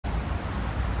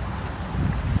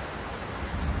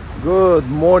Good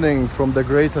morning from the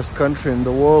greatest country in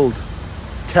the world,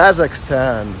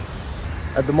 Kazakhstan.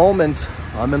 At the moment,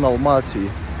 I'm in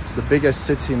Almaty, the biggest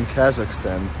city in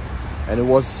Kazakhstan, and it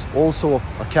was also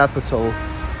a capital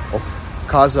of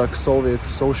Kazakh Soviet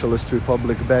Socialist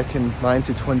Republic back in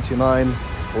 1929,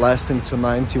 lasting to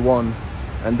 91,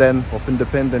 and then of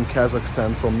independent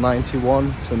Kazakhstan from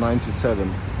 91 to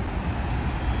 97.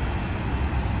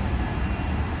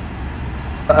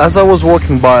 As I was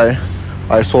walking by,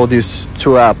 I saw these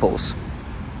two apples.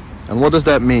 And what does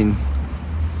that mean?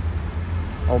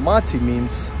 Almaty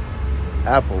means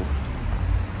apple.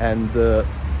 And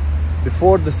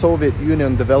before the Soviet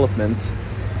Union development,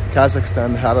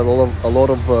 Kazakhstan had a lot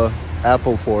of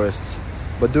apple forests.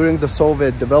 But during the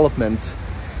Soviet development,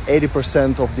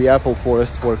 80% of the apple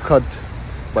forests were cut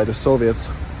by the Soviets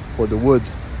for the wood.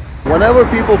 Whenever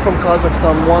people from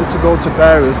Kazakhstan want to go to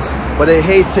Paris, but they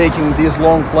hate taking these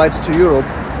long flights to Europe,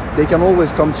 they can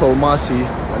always come to Almaty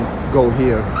and go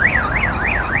here.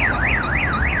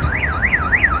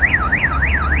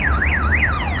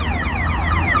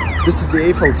 This is the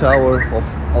Eiffel Tower of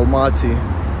Almaty,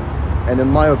 and in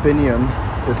my opinion,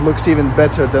 it looks even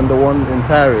better than the one in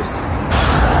Paris.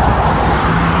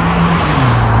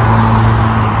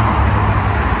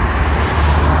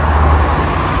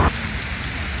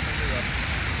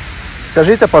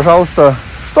 Скажите, пожалуйста,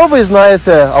 что вы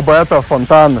знаете об этом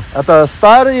фонтане? Это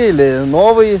старый или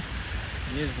новый?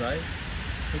 Не знаю.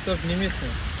 Это не местный.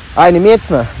 А, не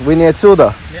местный? Вы не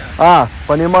отсюда? Нет. А,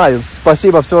 понимаю.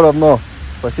 Спасибо, все равно.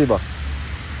 Спасибо.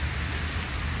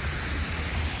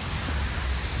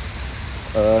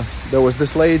 There was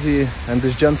this lady and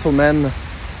this gentleman.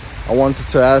 I wanted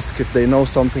to ask if they know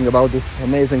something about this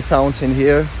amazing fountain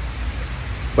here,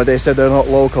 but they said they're not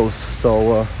locals,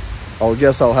 so I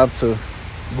guess I'll have to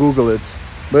Google it.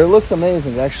 But it looks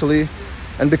amazing actually,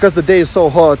 and because the day is so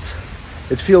hot,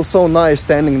 it feels so nice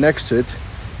standing next to it.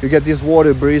 You get these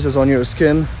water breezes on your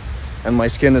skin, and my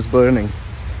skin is burning.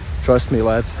 Trust me,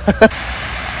 lads.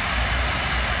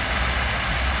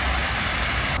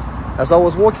 As I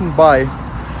was walking by,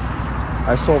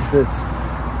 I saw this.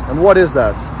 And what is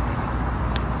that?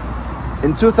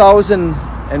 In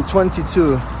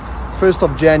 2022, 1st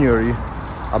of January,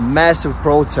 a massive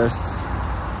protests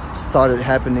started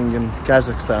happening in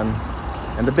Kazakhstan,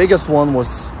 and the biggest one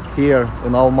was here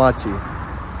in Almaty.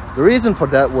 The reason for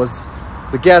that was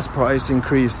the gas price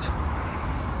increase.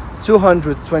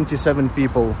 227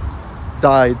 people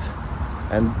died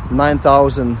and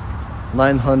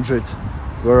 9,900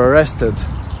 were arrested,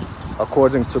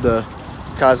 according to the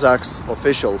Kazakh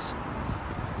officials.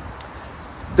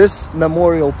 This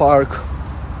memorial park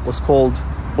was called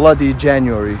Bloody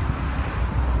January.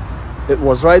 It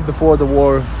was right before the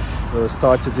war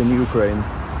started in Ukraine.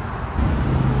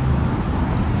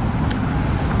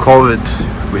 COVID,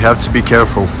 we have to be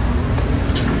careful.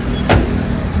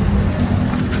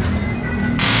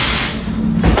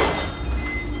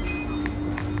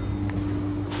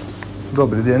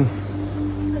 Добрый день.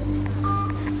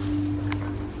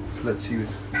 Let's see if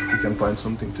we can find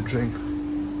something to drink.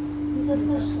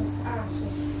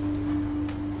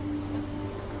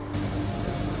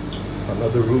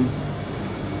 Another room.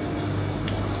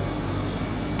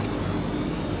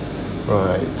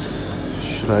 Right.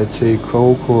 Should I take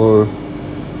Coke or...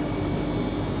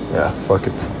 Yeah, fuck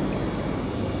it.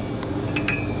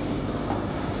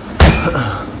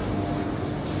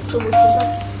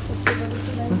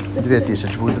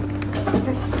 $2000 будет.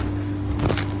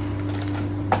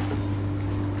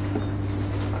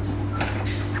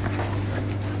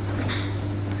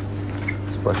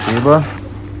 Спасибо.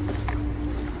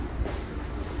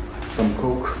 Some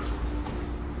Coke.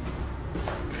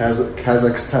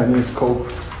 Kazakhstani's Coke.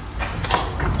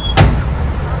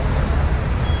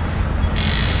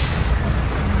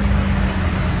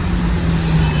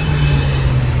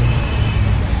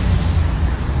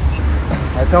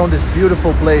 I found this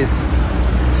beautiful place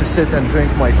to sit and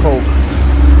drink my Coke.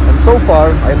 And so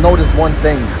far, I noticed one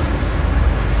thing.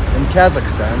 In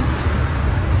Kazakhstan,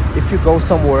 if you go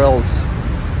somewhere else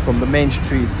from the main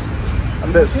street, a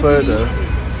bit further,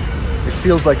 it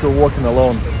feels like you're walking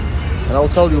alone. And I'll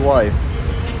tell you why.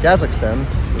 Kazakhstan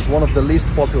is one of the least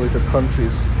populated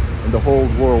countries in the whole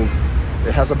world.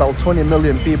 It has about 20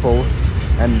 million people,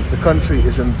 and the country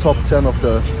is in top 10 of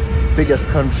the biggest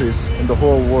countries in the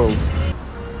whole world.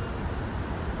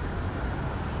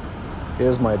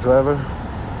 Here's my driver.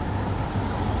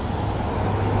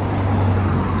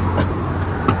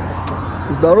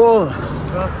 Здорово!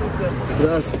 Здравствуйте.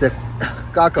 Здравствуйте.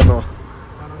 Как оно?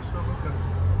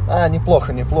 Хорошо.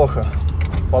 Неплохо, неплохо.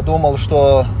 Подумал,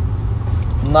 что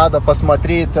надо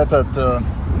посмотреть этот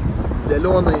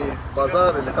зеленый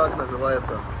базар, или как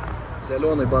называется?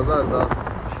 Зеленый базар, да.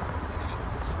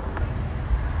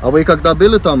 А вы когда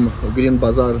были там, в Green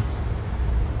базар?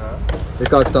 И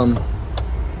как там?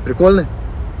 Прикольный?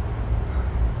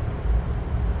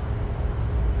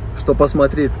 Что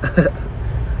посмотреть?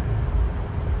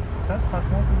 Сейчас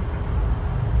посмотрим.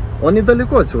 Он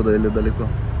недалеко отсюда или далеко?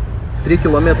 3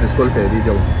 километра, сколько я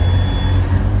видел.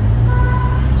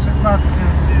 16 минут.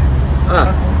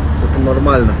 Это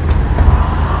нормально.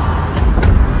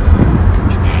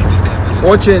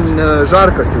 Очень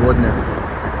жарко сегодня.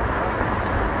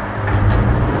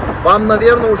 Вам,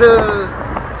 наверное, уже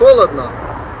холодно.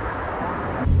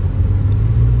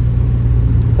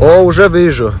 О, уже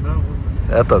вижу.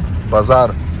 Этот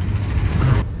базар.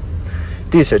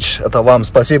 1000. Это вам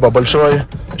спасибо большое.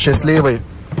 Счастливый.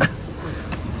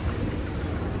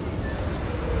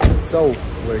 So,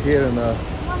 we're here in a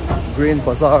green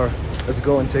bazaar. Let's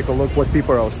go and take a look what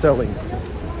people are selling.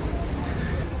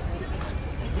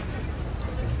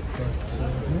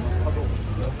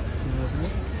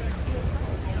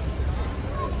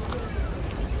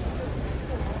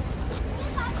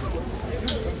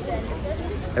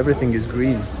 Everything is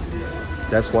green.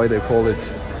 That's why they call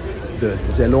it the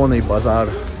Zelony Bazaar.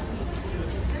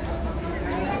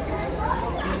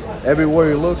 Everywhere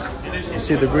you look, you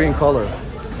see the green color.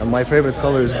 And my favorite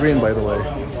color is green, by the way.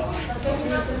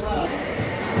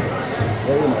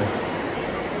 Very nice.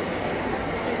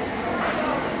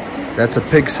 That's a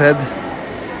pig's head.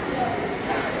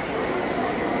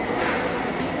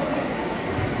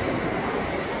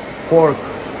 Pork.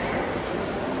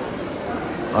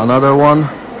 Another one.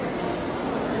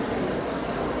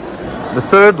 The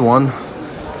third one.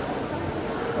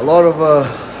 A lot of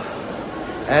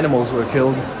animals were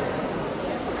killed.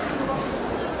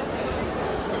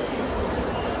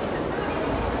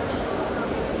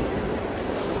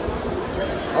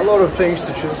 A lot of things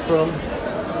to choose from.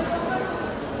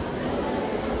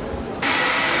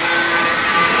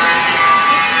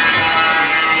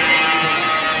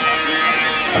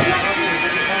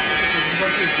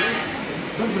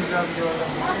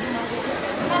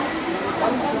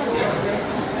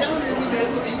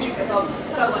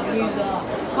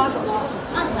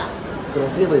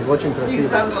 Красивый, очень красивый.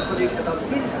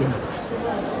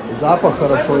 Запах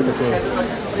хороший такой.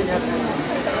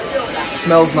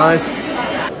 Smells nice.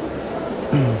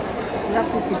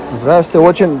 Здравствуйте. Здравствуйте,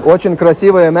 очень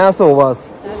красивое мясо у вас.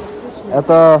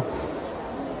 Это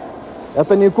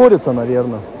не курица,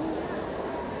 наверное.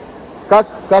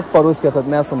 Как по-русски это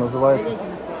мясо называется?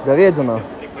 Говядина.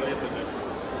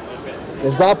 И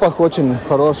запах очень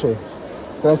хороший.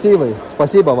 Красивый.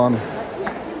 Спасибо вам.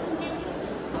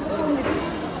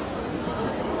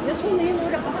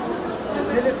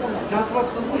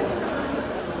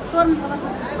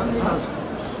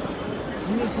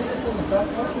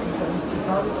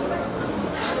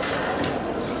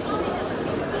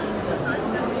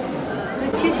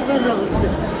 Простите, пожалуйста,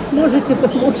 можете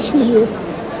помочь мне?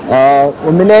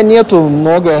 У меня нету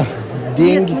много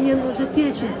денег. Нет, мне нужно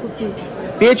печень купить.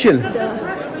 Печень? Да.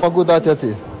 Могу дать это.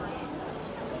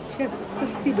 Сейчас,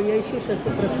 спасибо, я еще сейчас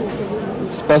попрошу.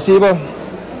 Спасибо.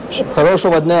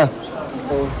 Хорошего дня.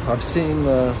 I've seen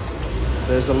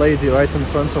there's a lady right in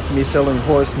front of me selling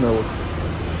horse milk,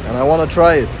 and I want to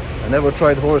try it. I never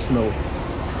tried horse milk.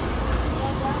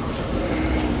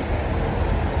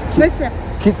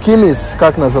 Кимис,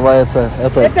 как называется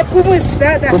это? Это кумыс,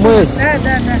 да. Кумыс? Да.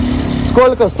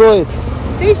 Сколько стоит?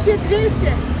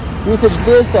 1200.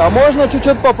 1200. А можно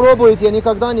чуть-чуть попробовать? Я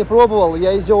никогда не пробовал.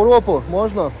 Я из Европы.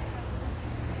 Можно?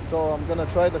 So I'm gonna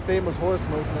try the famous horse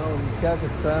milk now in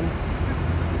Kazakhstan.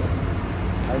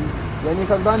 Я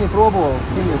никогда не пробовал.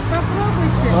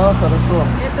 Попробуйте. Хорошо.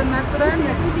 Это натурально.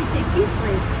 Если будете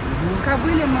кислый,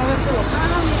 кобыле молоко.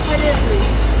 Полезный.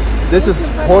 This is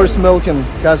horse milk in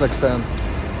Kazakhstan.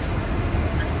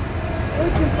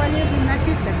 Очень полезный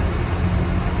напиток.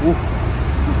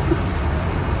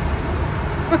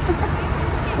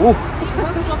 Ух.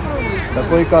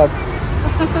 Такой как?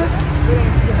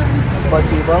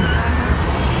 Спасибо.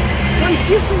 Он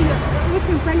кислый,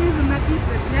 очень полезный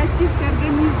напиток для чистки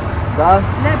организма. Да?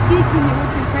 Для печени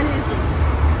очень полезен.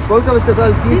 Сколько вы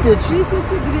сказали? 1200.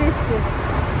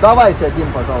 Давайте один,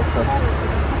 пожалуйста.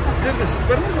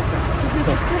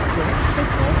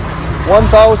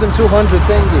 1200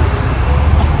 тенге.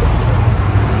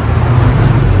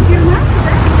 Германия,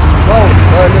 да?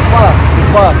 Литва,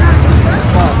 да.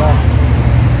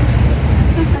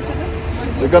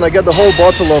 We're gonna get the whole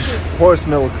bottle of horse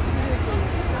milk.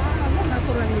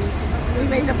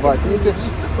 2000.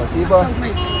 Спасибо.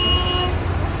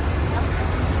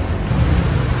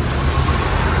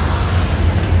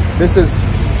 This is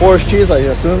horse cheese, I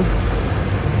assume.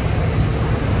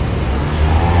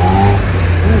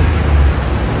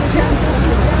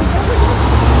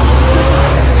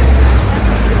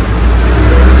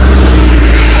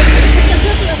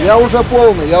 Я уже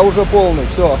полный,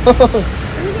 все.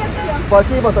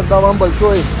 Спасибо тогда вам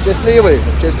большое. Счастливый.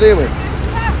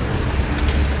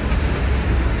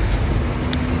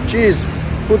 Cheese.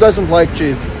 Who doesn't like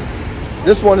cheese?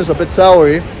 This one is a bit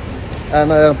soury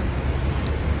and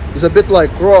it's a bit like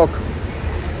rock,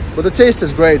 but the taste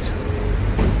is great.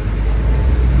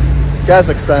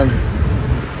 Kazakhstan,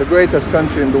 the greatest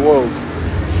country in the world.